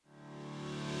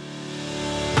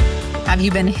Have you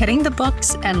been hitting the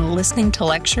books and listening to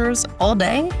lectures all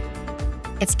day?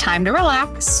 It's time to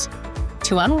relax,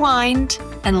 to unwind,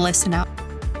 and listen up.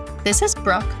 This is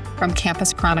Brooke from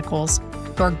Campus Chronicles,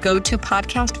 your go-to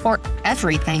podcast for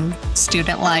everything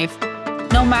student life.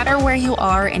 No matter where you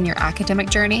are in your academic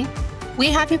journey, we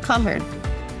have you covered.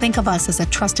 Think of us as a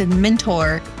trusted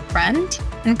mentor, friend,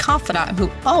 and confidant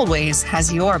who always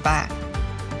has your back.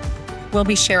 We'll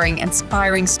be sharing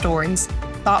inspiring stories,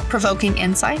 thought-provoking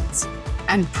insights,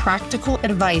 and practical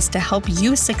advice to help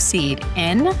you succeed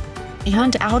in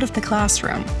and out of the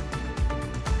classroom.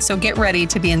 So get ready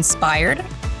to be inspired,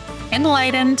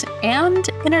 enlightened, and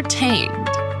entertained.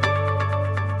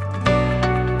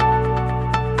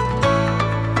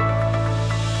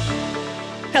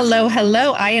 Hello.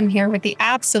 I am here with the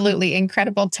absolutely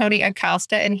incredible Tony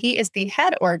Acosta, and he is the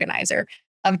head organizer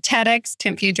of TEDx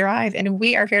Timpview Drive. And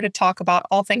we are here to talk about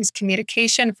all things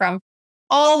communication from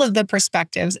all of the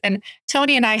perspectives. And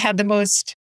Tony and I had the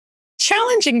most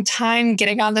challenging time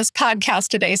getting on this podcast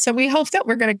today. So we hope that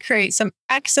we're going to create some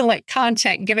excellent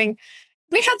content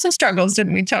we had some struggles,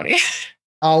 didn't we, Tony?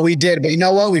 Oh, we did. But you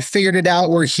know what? We figured it out.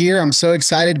 We're here. I'm so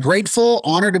excited, grateful,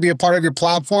 honored to be a part of your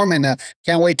platform, and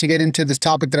can't wait to get into this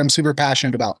topic that I'm super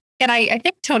passionate about. And I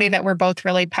think, Tony, that we're both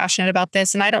really passionate about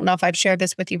this. And I don't know if I've shared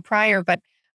this with you prior, but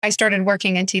I started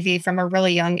working in TV from a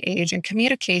really young age, and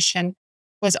communication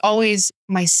was always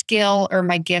my skill or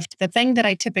my gift, the thing that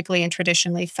I typically and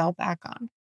traditionally fell back on.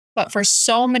 But for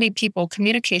so many people,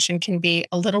 communication can be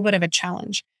a little bit of a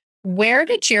challenge. Where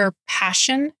did your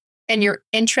passion and your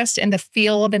interest in the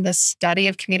field and the study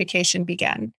of communication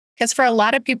begin? Because for a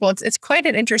lot of people, it's quite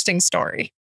an interesting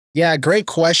story. Yeah, great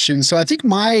question. So I think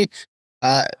my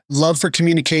love for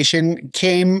communication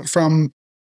came from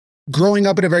growing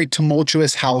up in a very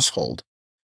tumultuous household.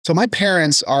 So my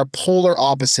parents are polar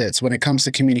opposites when it comes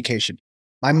to communication.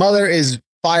 My mother is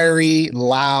fiery,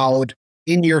 loud,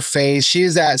 in your face. She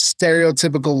is that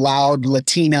stereotypical loud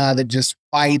Latina that just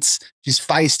fights. She's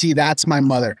feisty. That's my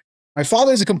mother. My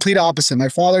father is a complete opposite. My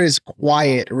father is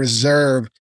quiet,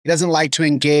 reserved. He doesn't like to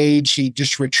engage. He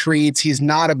just retreats. He's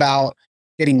not about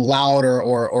getting loud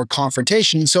or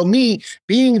confrontation. So me,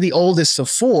 being the oldest of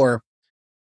four,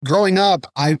 growing up,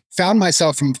 I found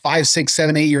myself from 5, 6,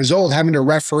 7, 8 years old having to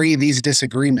referee these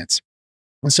disagreements.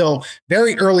 And so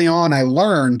very early on, I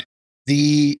learned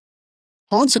the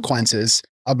consequences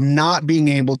of not being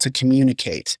able to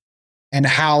communicate and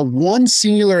how one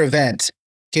singular event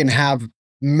can have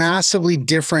massively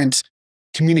different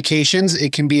communications.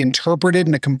 It can be interpreted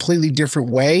in a completely different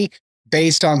way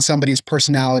based on somebody's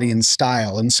personality and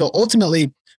style. And so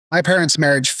ultimately, my parents'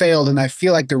 marriage failed. And I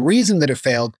feel like the reason that it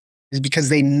failed is because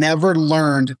they never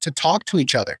learned to talk to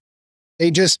each other. They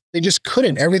just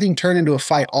couldn't. Everything turned into a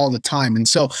fight all the time. And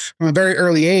so from a very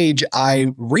early age,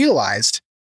 I realized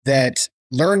that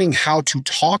learning how to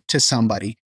talk to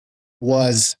somebody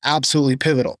was absolutely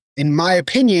pivotal. In my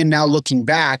opinion, now looking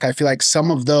back, I feel like some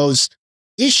of those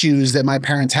issues that my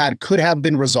parents had could have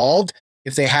been resolved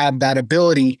if they had that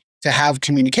ability to have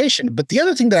communication. But the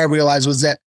other thing that I realized was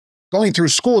that going through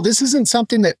school, this isn't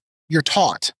something that you're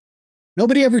taught.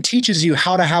 Nobody ever teaches you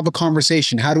how to have a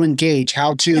conversation, how to engage,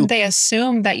 how to... And they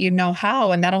assume that you know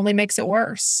how, and that only makes it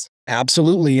worse.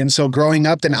 Absolutely. And so growing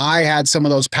up, then I had some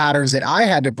of those patterns that I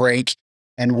had to break.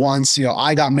 And once,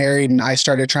 I got married and I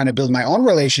started trying to build my own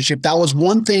relationship, that was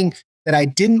one thing that I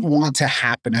didn't want to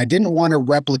happen. I didn't want to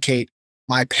replicate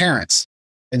my parents.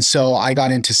 And so I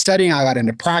got into studying, I got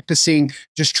into practicing,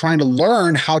 just trying to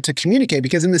learn how to communicate,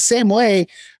 because in the same way,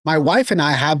 my wife and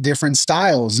I have different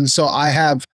styles. And so I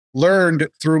have learned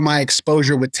through my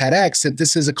exposure with TEDx that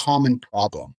this is a common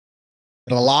problem.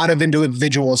 That a lot of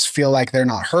individuals feel like they're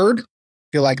not heard,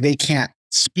 feel like they can't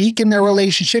speak in their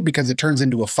relationship because it turns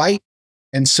into a fight.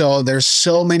 And so there's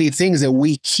so many things that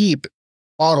we keep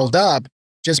bottled up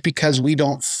just because we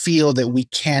don't feel that we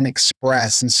can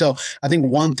express. And so I think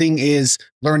one thing is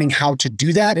learning how to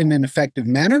do that in an effective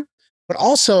manner, but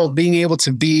also being able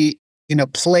to be in a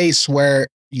place where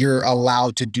you're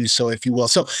allowed to do so, if you will.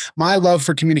 So my love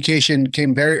for communication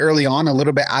came very early on, a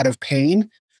little bit out of pain,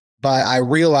 but I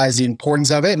realized the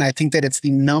importance of it. And I think that it's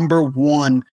the number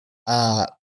one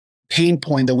pain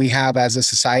point that we have as a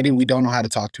society. We don't know how to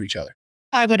talk to each other.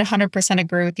 I would 100%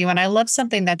 agree with you. And I love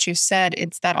something that you said.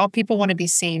 It's that all people want to be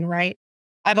seen, right?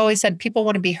 I've always said people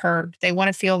want to be heard. They want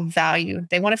to feel valued.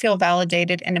 They want to feel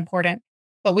validated and important.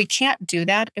 But we can't do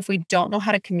that if we don't know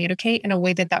how to communicate in a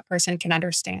way that that person can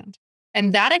understand.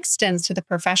 And that extends to the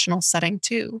professional setting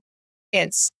too.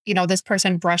 It's, this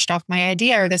person brushed off my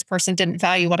idea, or this person didn't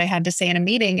value what I had to say in a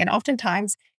meeting. And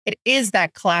oftentimes it is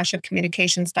that clash of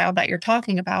communication style that you're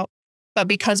talking about. But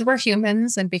because we're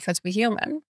humans and because we're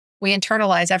human, we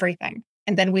internalize everything.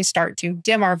 And then we start to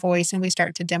dim our voice and we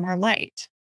start to dim our light.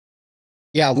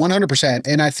 Yeah, 100%.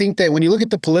 And I think that when you look at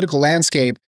the political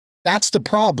landscape, that's the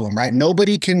problem, right?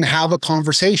 Nobody can have a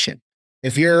conversation.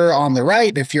 If you're on the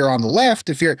right, if you're on the left,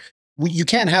 you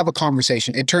can't have a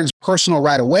conversation. It turns personal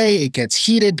right away. It gets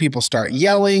heated. People start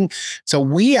yelling. So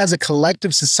we as a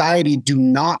collective society do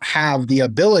not have the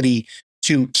ability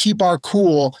to keep our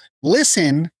cool,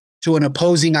 listen to an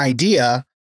opposing idea,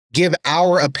 give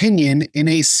our opinion in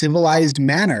a civilized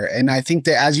manner. And I think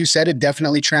that, as you said, it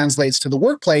definitely translates to the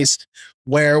workplace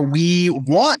where we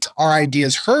want our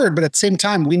ideas heard, but at the same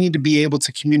time, we need to be able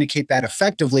to communicate that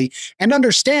effectively and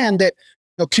understand that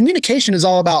communication is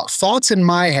all about thoughts in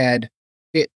my head,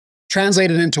 it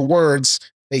translated into words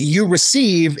that you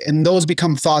receive, and those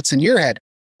become thoughts in your head.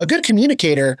 A good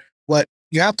communicator, what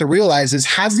you have to realize is,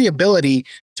 has the ability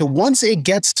to, once it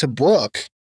gets to Brooke,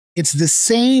 it's the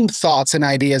same thoughts and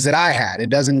ideas that I had. It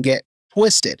doesn't get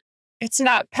twisted. It's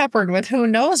not peppered with who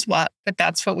knows what, but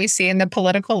that's what we see in the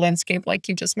political landscape, like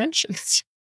you just mentioned.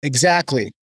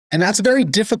 Exactly. And that's very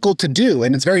difficult to do.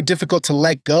 And it's very difficult to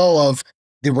let go of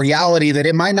the reality that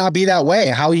it might not be that way.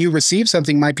 How you receive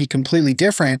something might be completely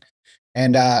different.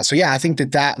 And so, yeah, I think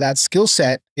that skill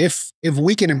set, if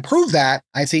we can improve that,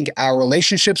 I think our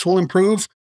relationships will improve,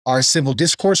 our civil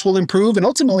discourse will improve, and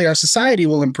ultimately our society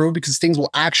will improve because things will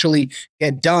actually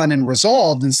get done and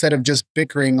resolved instead of just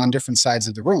bickering on different sides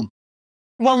of the room.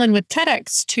 Well, and with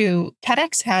TEDx too,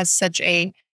 TEDx has such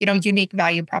a, unique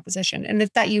value proposition. And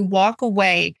it's that you walk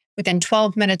away within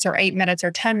 12 minutes or 8 minutes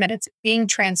or 10 minutes being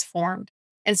transformed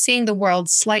and seeing the world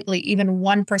slightly, even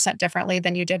 1% differently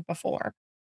than you did before.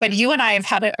 But you and I have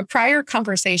had a prior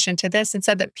conversation to this and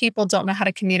said that people don't know how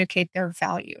to communicate their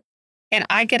value. And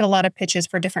I get a lot of pitches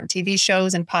for different TV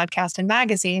shows and podcasts and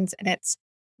magazines. And it's,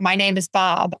 my name is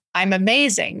Bob, I'm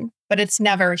amazing, but it's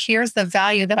never, here's the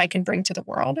value that I can bring to the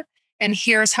world. And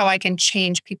here's how I can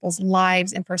change people's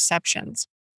lives and perceptions.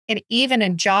 And even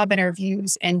in job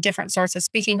interviews and different sorts of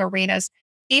speaking arenas,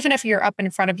 even if you're up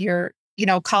in front of your,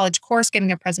 college course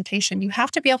giving a presentation, you have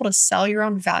to be able to sell your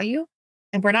own value.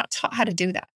 And we're not taught how to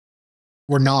do that.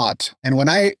 We're not. And when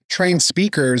I train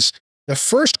speakers, the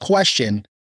first question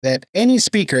that any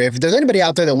speaker, if there's anybody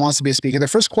out there that wants to be a speaker, the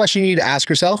first question you need to ask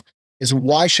yourself is,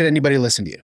 why should anybody listen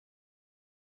to you?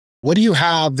 What do you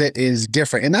have that is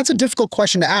different? And that's a difficult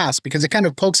question to ask because it kind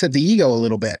of pokes at the ego a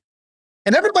little bit.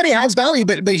 And everybody has value,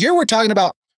 but here we're talking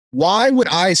about, why would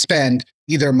I spend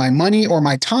either my money or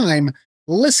my time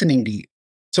listening to you?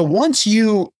 So once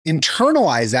you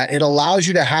internalize that, it allows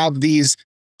you to have these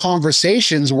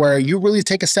conversations where you really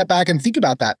take a step back and think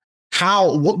about that.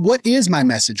 What is my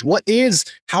message?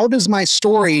 How does my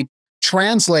story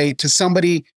translate to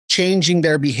somebody changing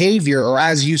their behavior? Or,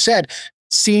 as you said,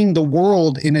 seeing the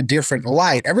world in a different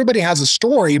light. Everybody has a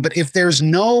story, but if there's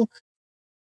no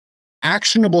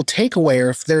actionable takeaway, or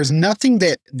if there's nothing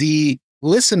that the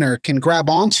listener can grab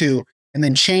onto and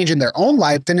then change in their own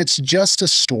life, then it's just a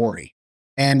story.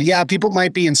 And yeah, people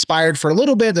might be inspired for a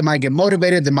little bit. They might get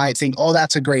motivated. They might think, oh,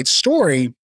 that's a great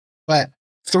story. But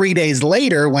 3 days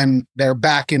later, when they're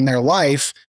back in their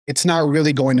life, it's not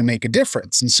really going to make a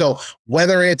difference. And so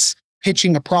whether it's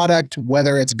pitching a product,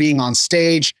 whether it's being on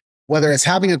stage, whether it's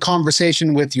having a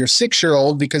conversation with your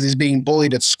 6-year-old because he's being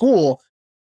bullied at school,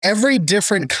 every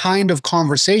different kind of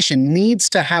conversation needs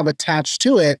to have attached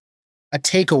to it a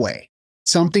takeaway,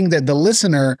 something that the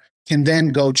listener can then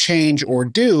go change or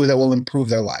do that will improve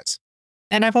their lives.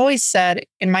 And I've always said,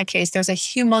 in my case, there's a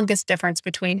humongous difference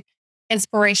between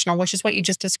inspirational, which is what you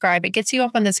just described. It gets you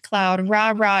up on this cloud,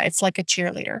 rah, rah. It's like a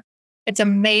cheerleader. It's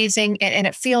amazing. And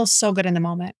it feels so good in the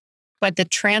moment. But the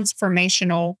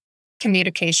transformational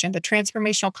communication, the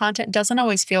transformational content doesn't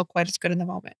always feel quite as good in the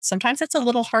moment. Sometimes it's a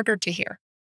little harder to hear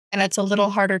and it's a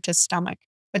little harder to stomach.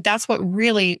 But that's what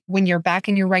really, when you're back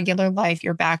in your regular life,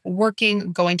 you're back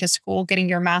working, going to school, getting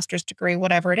your master's degree,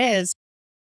 whatever it is,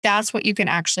 that's what you can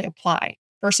actually apply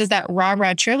versus that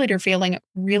rah-rah cheerleader feeling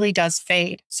really does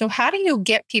fade. So how do you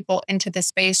get people into the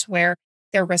space where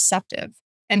they're receptive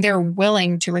and they're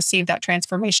willing to receive that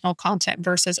transformational content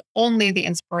versus only the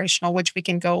inspirational, which we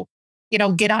can go,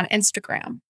 get on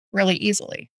Instagram really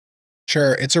easily?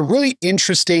 Sure. It's a really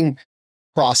interesting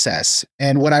process.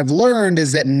 And what I've learned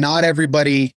is that not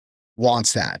everybody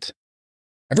wants that.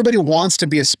 Everybody wants to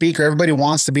be a speaker. Everybody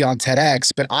wants to be on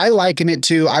TEDx, but I liken it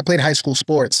to, I played high school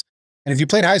sports. And if you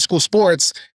played high school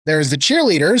sports, there's the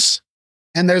cheerleaders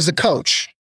and there's the coach.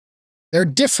 They're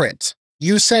different.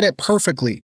 You said it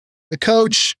perfectly. The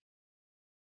coach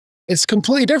is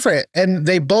completely different and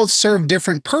they both serve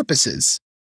different purposes.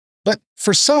 But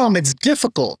for some, it's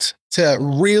difficult to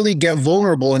really get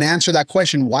vulnerable and answer that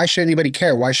question. Why should anybody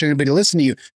care? Why should anybody listen to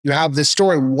you? You have this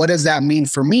story. What does that mean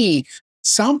for me?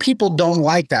 Some people don't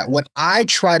like that. What I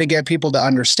try to get people to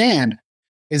understand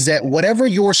is that whatever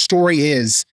your story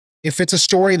is, if it's a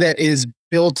story that is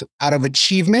built out of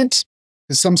achievement,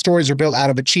 because some stories are built out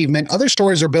of achievement, other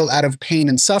stories are built out of pain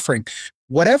and suffering.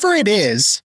 Whatever it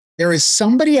is, there is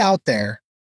somebody out there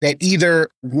that either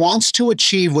wants to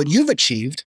achieve what you've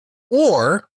achieved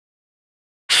or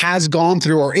has gone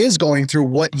through or is going through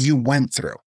what you went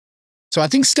through. So I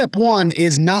think step one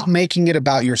is not making it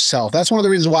about yourself. That's one of the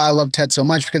reasons why I love TED so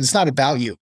much, because it's not about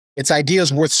you. It's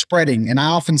ideas worth spreading. And I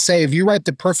often say, if you write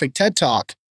the perfect TED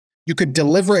Talk, you could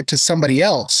deliver it to somebody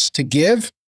else to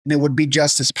give, and it would be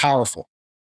just as powerful.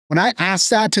 When I asked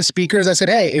that to speakers, I said,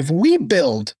 hey, if we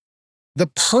build the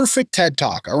perfect TED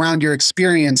Talk around your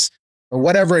experience or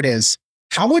whatever it is,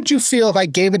 how would you feel if I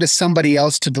gave it to somebody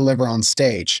else to deliver on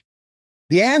stage?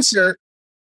 The answer,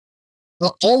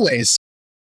 well, always,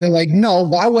 they're like, no,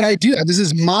 why would I do that? This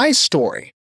is my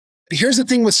story. But here's the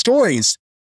thing with stories.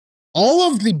 All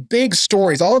of the big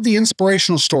stories, all of the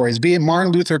inspirational stories, be it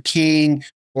Martin Luther King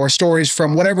or stories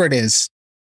from whatever it is,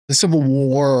 the Civil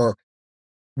War,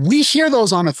 we hear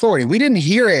those on authority. We didn't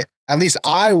hear it, at least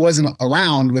I wasn't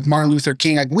around with Martin Luther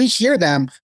King. Like, we hear them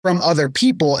from other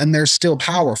people and they're still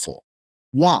powerful.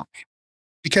 Why?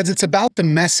 Because it's about the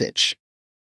message.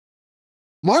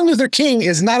 Martin Luther King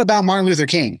is not about Martin Luther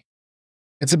King.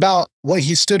 It's about what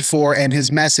he stood for and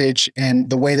his message and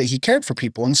the way that he cared for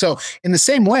people. And so in the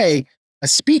same way, a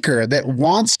speaker that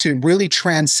wants to really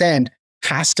transcend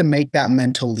has to make that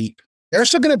mental leap. They're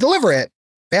still going to deliver it.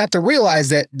 They have to realize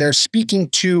that they're speaking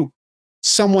to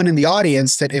someone in the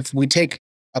audience that, if we take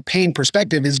a pain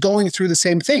perspective, is going through the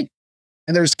same thing.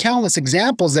 And there's countless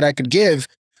examples that I could give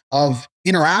of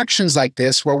interactions like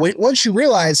this, where once you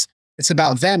realize it's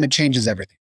about them, it changes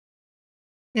everything.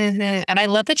 And I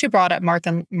love that you brought up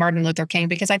Martin Luther King,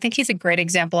 because I think he's a great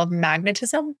example of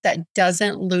magnetism that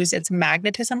doesn't lose its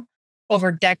magnetism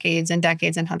over decades and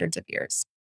decades and hundreds of years.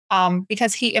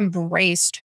 Because he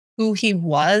embraced who he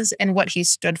was and what he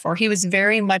stood for. He was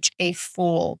very much a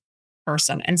full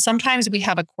person. And sometimes we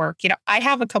have a quirk. I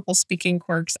have a couple speaking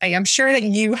quirks. I am sure that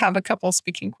you have a couple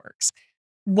speaking quirks.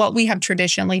 What we have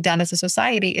traditionally done as a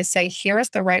society is say, here is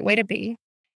the right way to be.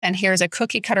 And here's a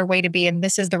cookie cutter way to be. And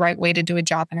this is the right way to do a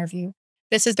job interview.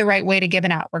 This is the right way to give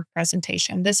an outward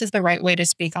presentation. This is the right way to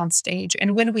speak on stage.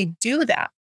 And when we do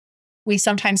that, we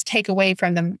sometimes take away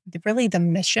from the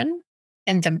mission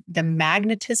and the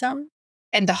magnetism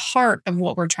and the heart of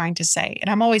what we're trying to say. And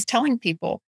I'm always telling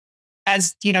people,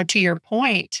 as to your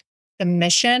point, the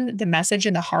mission, the message,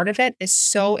 and the heart of it is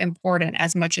so important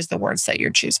as much as the words that you're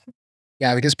choosing.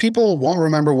 Yeah, because people won't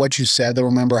remember what you said. They'll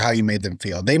remember how you made them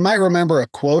feel. They might remember a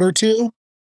quote or two,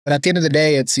 but at the end of the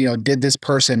day, it's, did this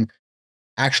person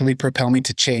actually propel me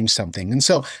to change something? And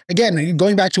so again,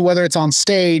 going back to whether it's on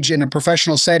stage, in a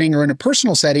professional setting, or in a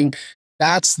personal setting,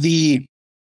 that's the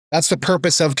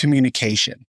purpose of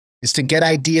communication, is to get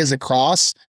ideas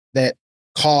across that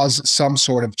cause some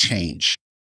sort of change.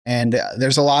 And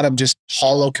there's a lot of just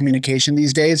hollow communication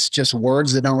these days, just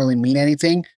words that don't really mean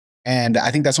anything. And I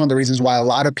think that's one of the reasons why a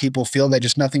lot of people feel that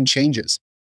just nothing changes.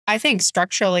 I think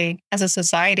structurally, as a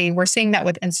society, we're seeing that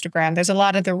with Instagram. There's a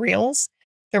lot of the reels.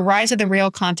 The rise of the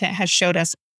reel content has showed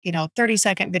us,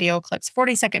 30-second video clips,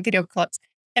 40-second video clips.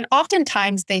 And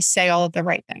oftentimes they say all of the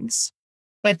right things,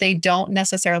 but they don't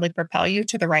necessarily propel you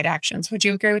to the right actions. Would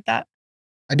you agree with that?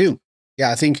 I do.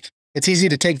 Yeah, I think it's easy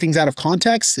to take things out of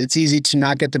context. It's easy to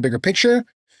not get the bigger picture.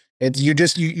 You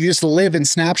just live in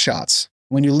snapshots.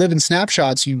 When you live in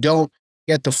snapshots, you don't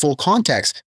get the full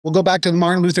context. We'll go back to the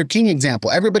Martin Luther King example.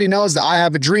 Everybody knows that I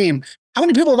have a dream. How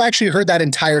many people have actually heard that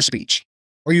entire speech?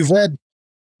 Or you've read,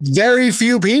 very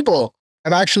few people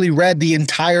have actually read the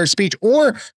entire speech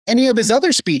or any of his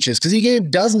other speeches, because he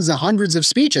gave dozens and hundreds of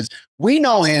speeches. We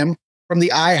know him from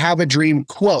the I have a dream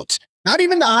quote, not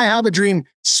even the I have a dream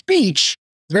speech.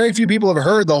 Very few people have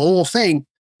heard the whole thing.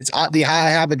 It's the I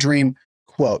have a dream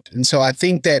quote. And so I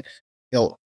think that,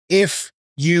 if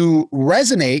you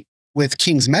resonate with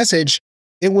King's message,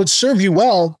 it would serve you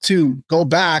well to go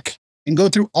back and go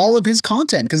through all of his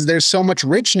content, because there's so much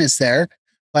richness there.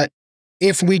 But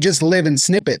if we just live in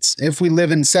snippets, if we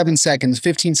live in 7 seconds,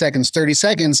 15 seconds, 30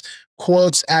 seconds,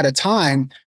 quotes at a time,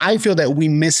 I feel that we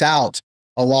miss out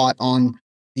a lot on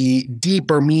the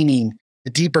deeper meaning,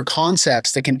 the deeper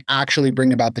concepts that can actually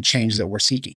bring about the change that we're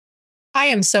seeking. I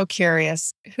am so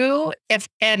curious. Who, if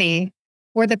any,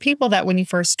 were the people that, when you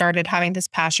first started having this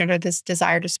passion or this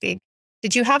desire to speak,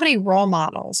 did you have any role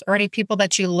models or any people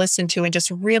that you listened to and just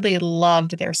really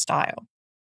loved their style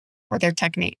or their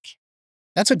technique?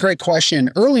 That's a great question.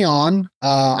 Early on,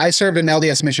 I served an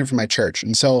LDS mission for my church.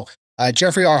 And so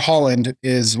Jeffrey R. Holland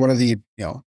is one of the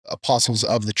apostles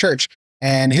of the church.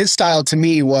 And his style to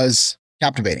me was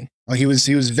captivating. He was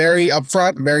very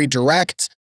upfront, very direct.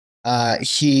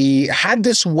 He had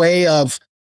this way of,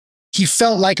 he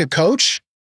felt like a coach,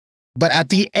 but at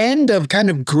the end of kind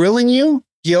of grilling you,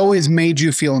 he always made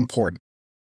you feel important.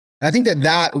 And I think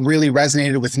that really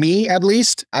resonated with me, at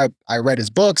least. I read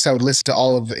his books. I would listen to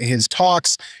all of his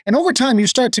talks. And over time, you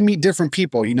start to meet different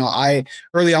people.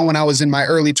 Early on when I was in my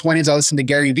early 20s, I listened to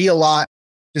Gary Vee a lot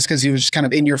just because he was just kind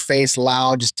of in your face,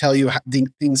 loud, just tell you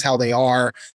things how they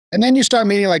are. And then you start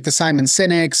meeting like the Simon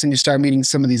Sinek's, and you start meeting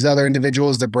some of these other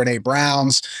individuals, the Brene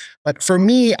Browns. But for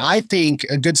me, I think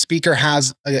a good speaker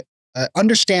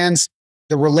understands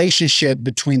the relationship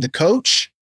between the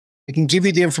coach. It can give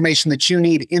you the information that you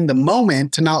need in the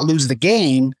moment to not lose the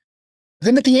game.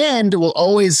 Then at the end, it will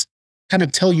always kind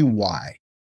of tell you why.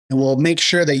 And we'll make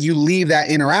sure that you leave that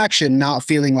interaction not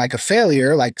feeling like a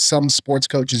failure, like some sports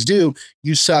coaches do.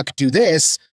 You suck, do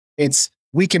this. It's,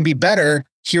 we can be better.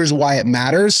 Here's why it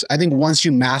matters. I think once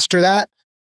you master that,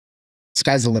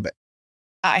 sky's the limit.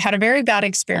 I had a very bad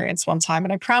experience one time,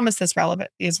 and I promise this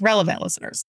is relevant,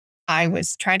 listeners. I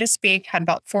was trying to speak, had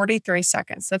about 43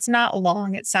 seconds. That's not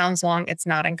long. It sounds long. It's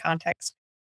not in context.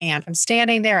 And I'm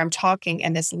standing there, I'm talking,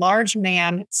 and this large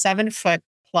man, 7 foot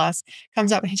plus,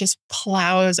 comes up and he just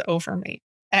plows over me.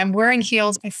 And I'm wearing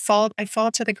heels. I fall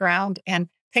to the ground and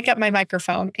pick up my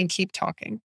microphone and keep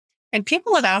talking. And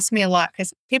people have asked me a lot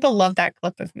because people love that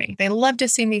clip of me. They love to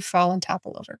see me fall and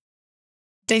topple over.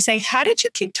 They say, how did you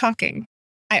keep talking?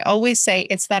 I always say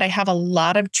it's that I have a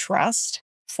lot of trust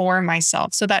for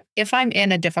myself, so that if I'm in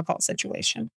a difficult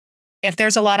situation, if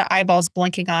there's a lot of eyeballs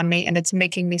blinking on me and it's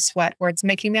making me sweat or it's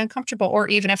making me uncomfortable, or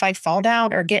even if I fall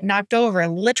down or get knocked over,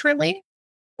 literally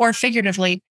or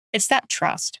figuratively, it's that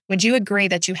trust. Would you agree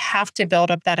that you have to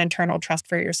build up that internal trust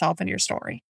for yourself and your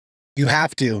story? You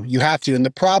have to. And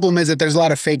the problem is that there's a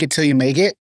lot of fake it till you make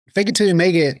it. Fake it till you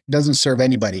make it doesn't serve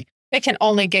anybody. It can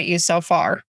only get you so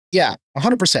far. Yeah,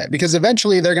 100%. Because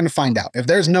eventually they're going to find out. If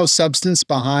there's no substance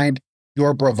behind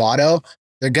your bravado,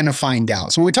 they're going to find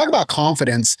out. So when we talk about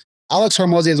confidence, Alex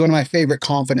Hormozi has one of my favorite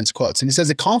confidence quotes. And he says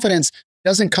that confidence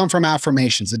doesn't come from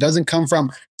affirmations. It doesn't come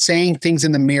from saying things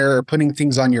in the mirror or putting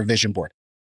things on your vision board.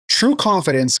 True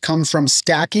confidence comes from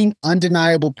stacking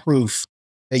undeniable proof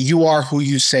that you are who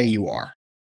you say you are.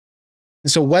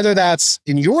 And so whether that's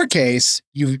in your case,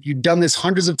 you've done this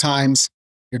hundreds of times,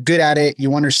 you're good at it,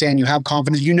 you understand, you have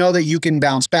confidence, you know that you can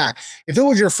bounce back. If it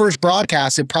was your first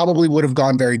broadcast, it probably would have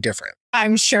gone very different.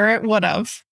 I'm sure it would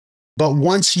have. But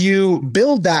once you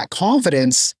build that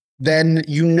confidence, then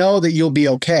you know that you'll be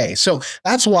okay. So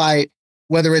that's why,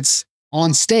 whether it's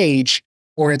on stage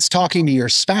or it's talking to your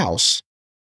spouse,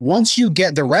 once you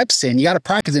get the reps in, you got to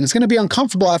practice it. It's going to be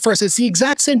uncomfortable at first. It's the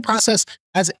exact same process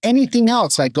as anything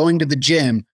else, like going to the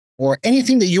gym or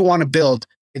anything that you want to build.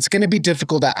 It's going to be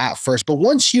difficult at first. But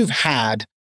once you've had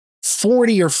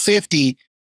 40 or 50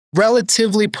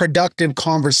 relatively productive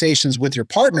conversations with your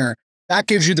partner, that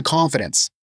gives you the confidence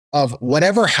of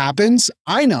whatever happens,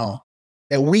 I know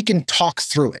that we can talk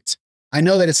through it. I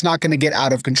know that it's not going to get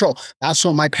out of control. That's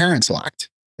what my parents lacked.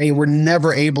 They were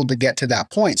never able to get to that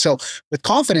point. So with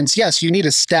confidence, yes, you need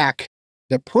to stack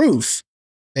the proof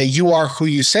that you are who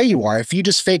you say you are. If you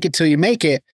just fake it till you make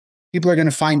it, people are going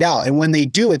to find out. And when they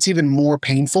do, it's even more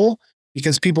painful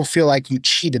because people feel like you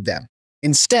cheated them.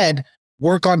 Instead,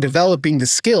 work on developing the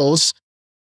skills,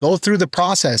 go through the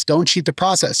process, don't cheat the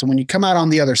process. And when you come out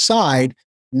on the other side,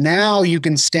 now you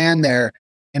can stand there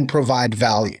and provide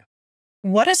value.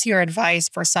 What is your advice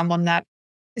for someone that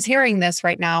is hearing this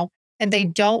right now and they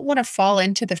don't want to fall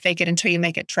into the fake it until you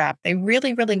make it trap? They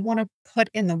really, really want to put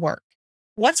in the work.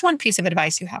 What's one piece of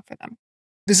advice you have for them?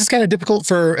 This is kind of difficult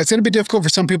it's going to be difficult for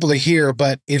some people to hear,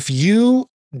 but if you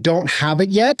don't have it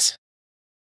yet,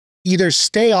 either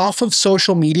stay off of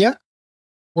social media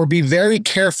or be very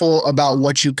careful about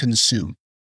what you consume.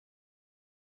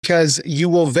 Because you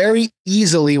will very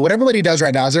easily, what everybody does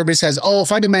right now is everybody says, oh,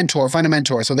 find a mentor.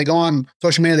 So they go on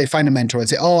social media, they find a mentor and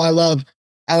say, oh, I love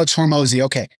Alex Hormozi.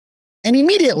 Okay. And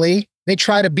immediately they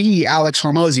try to be Alex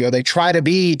Hormozi, or they try to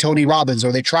be Tony Robbins,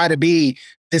 or they try to be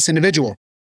this individual.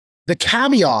 The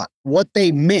caveat, what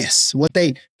they miss, what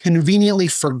they conveniently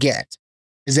forget,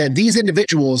 is that these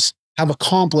individuals have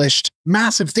accomplished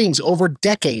massive things over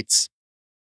decades.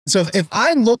 So if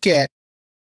I look at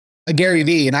a Gary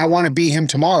Vee and I want to be him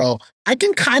tomorrow, I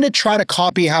can kind of try to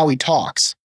copy how he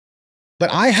talks,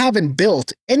 but I haven't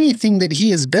built anything that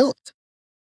he has built.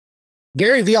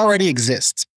 Gary Vee already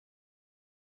exists.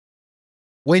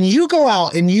 When you go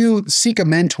out and you seek a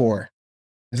mentor,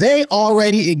 They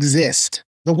already exist.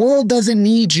 The world doesn't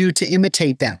need you to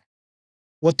imitate them.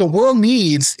 What the world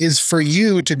needs is for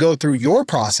you to go through your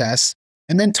process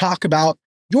and then talk about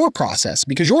your process,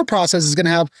 because your process is going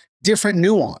to have different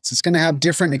nuance. It's going to have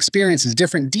different experiences,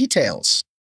 different details.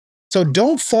 So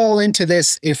don't fall into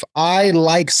this. If I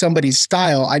like somebody's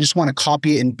style, I just want to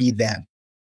copy it and be them.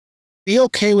 Be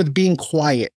okay with being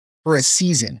quiet for a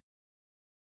season.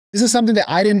 This is something that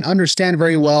I didn't understand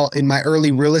very well in my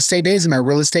early real estate days, in my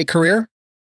real estate career.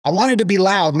 I wanted to be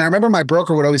loud. And I remember my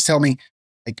broker would always tell me,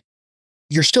 like,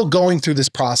 you're still going through this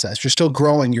process. You're still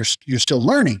growing. You're still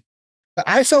learning. But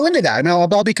I fell into that. And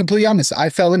I'll be completely honest. I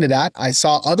fell into that. I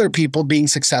saw other people being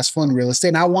successful in real estate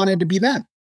and I wanted to be them.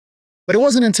 But it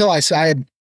wasn't until I had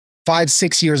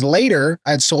 5-6 years later,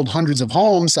 I had sold hundreds of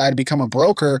homes. I had become a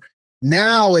broker.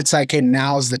 Now it's like, okay,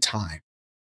 now's the time.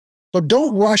 So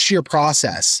don't rush your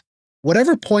process.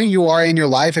 Whatever point you are in your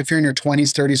life, if you're in your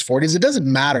 20s, 30s, 40s, it doesn't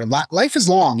matter. Life is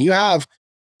long. You have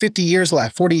 50 years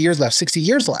left, 40 years left, 60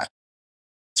 years left.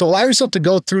 So allow yourself to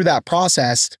go through that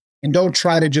process and don't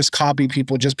try to just copy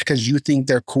people just because you think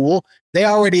they're cool. They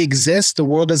already exist. The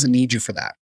world doesn't need you for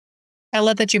that. I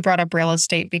love that you brought up real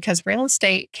estate, because real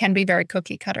estate can be very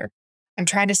cookie cutter. I'm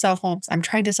trying to sell homes. I'm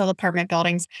trying to sell apartment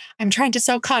buildings. I'm trying to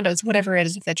sell condos, whatever it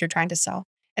is that you're trying to sell.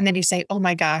 And then you say, oh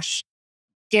my gosh,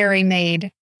 Gary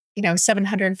made,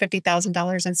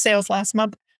 $750,000 in sales last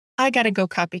month. I got to go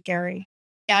copy Gary.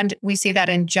 And we see that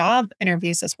in job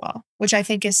interviews as well, which I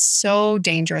think is so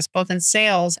dangerous, both in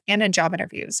sales and in job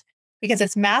interviews, because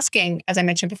it's masking, as I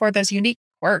mentioned before, those unique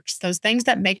quirks, those things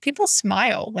that make people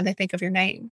smile when they think of your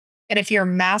name. And if you're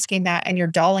masking that and you're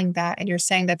dulling that and you're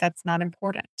saying that that's not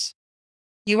important,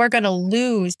 you are going to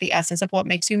lose the essence of what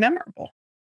makes you memorable.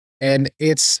 And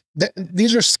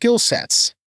these are skill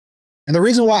sets. And the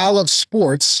reason why I love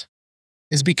sports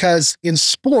is because in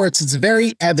sports, it's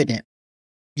very evident.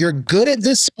 You're good at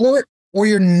this sport or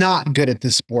you're not good at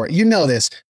this sport. You know this.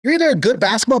 You're either a good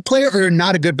basketball player or you're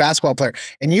not a good basketball player.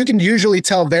 And you can usually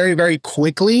tell very, very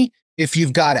quickly if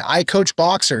you've got it. I coach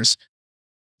boxers.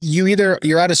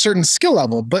 You're at a certain skill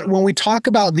level. But when we talk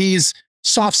about these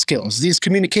soft skills, these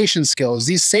communication skills,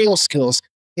 these sales skills,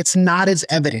 it's not as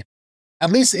evident.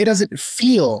 At least it doesn't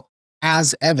feel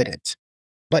as evident.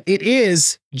 But it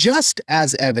is just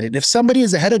as evident. If somebody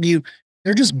is ahead of you,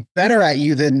 they're just better at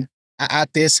you than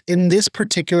at this in this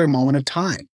particular moment of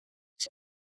time.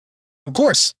 Of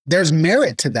course, there's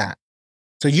merit to that.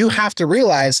 So you have to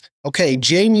realize, okay,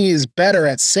 Jamie is better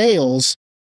at sales.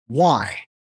 Why?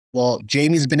 Well,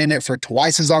 Jamie's been in it for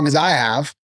twice as long as I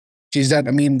have.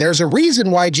 There's a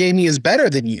reason why Jamie is better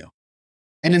than you.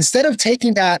 And instead of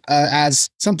taking that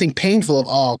as something painful of,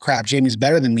 oh crap, Jamie's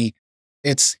better than me,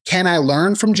 it's, can I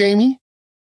learn from Jamie?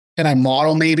 Can I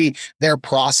model maybe their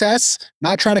process?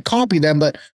 Not try to copy them,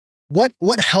 but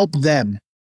what helped them?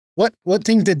 What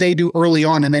things did they do early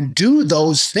on? And then do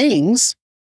those things,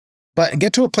 but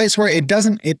get to a place where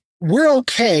we're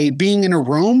okay being in a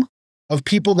room of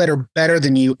people that are better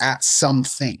than you at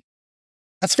something.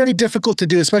 That's very difficult to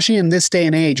do, especially in this day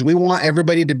and age. We want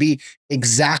everybody to be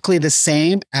exactly the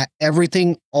same at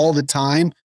everything all the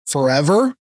time,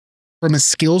 forever, from a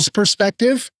skills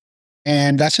perspective.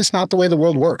 And that's just not the way the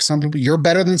world works. Some people, you're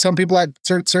better than some people at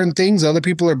certain things. Other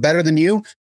people are better than you.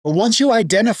 But once you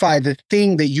identify the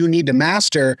thing that you need to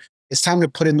master, it's time to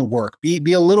put in the work.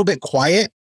 Be a little bit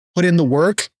quiet, put in the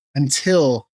work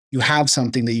until you have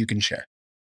something that you can share.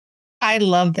 I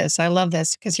love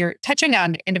this because you're touching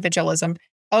on individualism.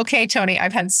 Okay, Tony,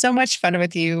 I've had so much fun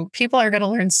with you. People are going to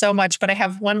learn so much, but I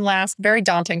have one last very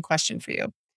daunting question for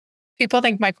you. People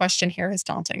think my question here is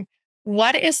daunting.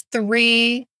 What is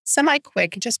 3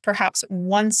 semi-quick, just perhaps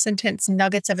one sentence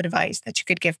nuggets of advice that you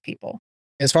could give people?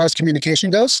 As far as communication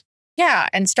goes? Yeah,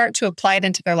 and start to apply it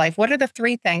into their life. What are the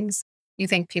 3 things you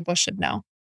think people should know?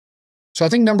 So I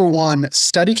think number 1,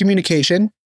 study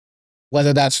communication,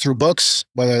 whether that's through books,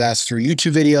 whether that's through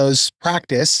YouTube videos,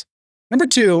 practice. Number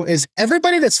 2 is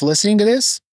everybody that's listening to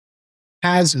this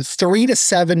has 3 to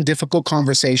 7 difficult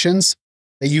conversations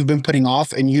that you've been putting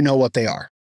off and you know what they are.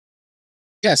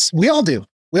 Yes, we all do.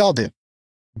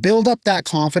 Build up that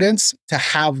confidence to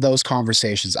have those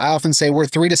conversations. I often say we're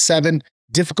 3 to 7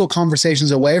 difficult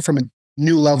conversations away from a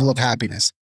new level of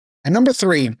happiness. And number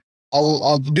 3,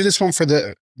 I'll do this one for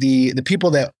the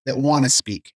people that want to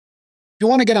speak. If you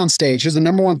want to get on stage, here's the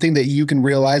number 1 thing that you can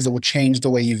realize that will change the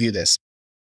way you view this.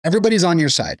 Everybody's on your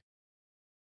side.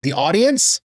 The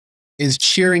audience is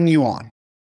cheering you on.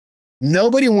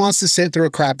 Nobody wants to sit through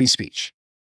a crappy speech.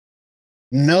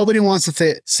 Nobody wants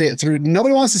to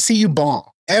nobody wants to see you bomb.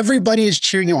 Everybody is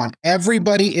cheering you on.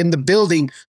 Everybody in the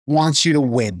building wants you to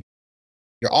win.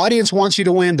 Your audience wants you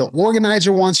to win. The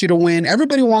organizer wants you to win.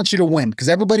 Everybody wants you to win because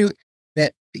everybody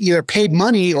that either paid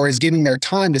money or is giving their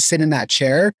time to sit in that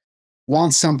chair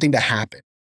wants something to happen.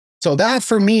 So that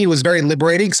for me was very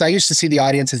liberating because I used to see the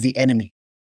audience as the enemy.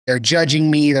 They're judging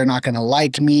me. They're not going to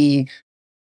like me.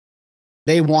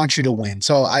 They want you to win.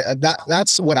 So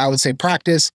that's what I would say.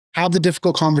 Practice, have the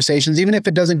difficult conversations. Even if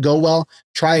it doesn't go well,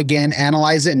 try again,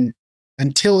 analyze it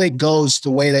until it goes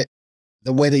the way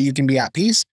that you can be at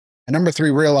peace. And number 3,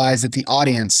 realize that the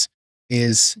audience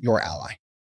is your ally.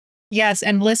 Yes.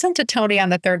 And listen to Tony on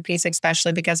the third piece,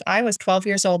 especially because I was 12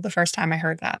 years old the first time I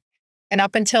heard that. And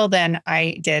up until then,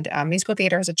 I did musical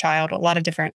theater as a child, a lot of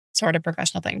different sort of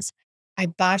professional things. I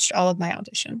botched all of my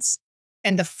auditions.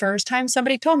 And the first time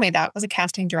somebody told me that was a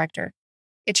casting director.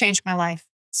 It changed my life.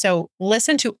 So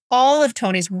listen to all of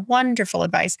Tony's wonderful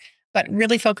advice, but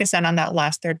really focus in on that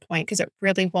last third point because it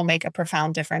really will make a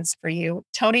profound difference for you.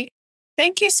 Tony,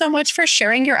 thank you so much for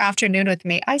sharing your afternoon with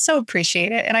me. I so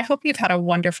appreciate it. And I hope you've had a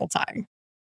wonderful time.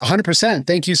 100%.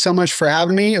 Thank you so much for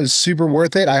having me. It was super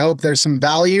worth it. I hope there's some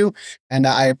value, and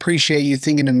I appreciate you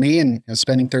thinking of me and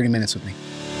spending 30 minutes with me.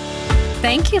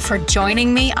 Thank you for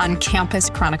joining me on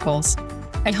Campus Chronicles.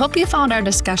 I hope you found our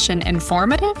discussion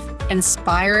informative,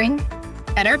 inspiring,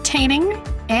 entertaining,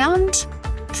 and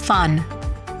fun.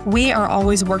 We are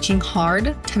always working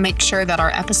hard to make sure that our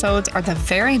episodes are the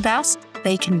very best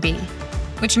they can be,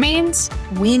 which means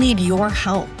we need your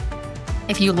help.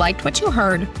 If you liked what you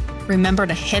heard, remember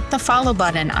to hit the follow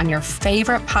button on your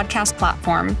favorite podcast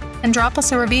platform and drop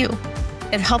us a review.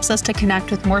 It helps us to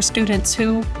connect with more students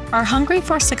who are hungry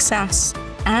for success.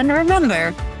 And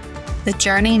remember, the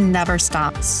journey never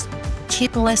stops.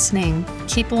 Keep listening,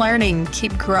 keep learning,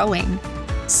 keep growing.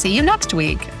 See you next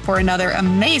week for another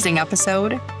amazing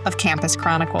episode of Campus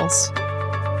Chronicles.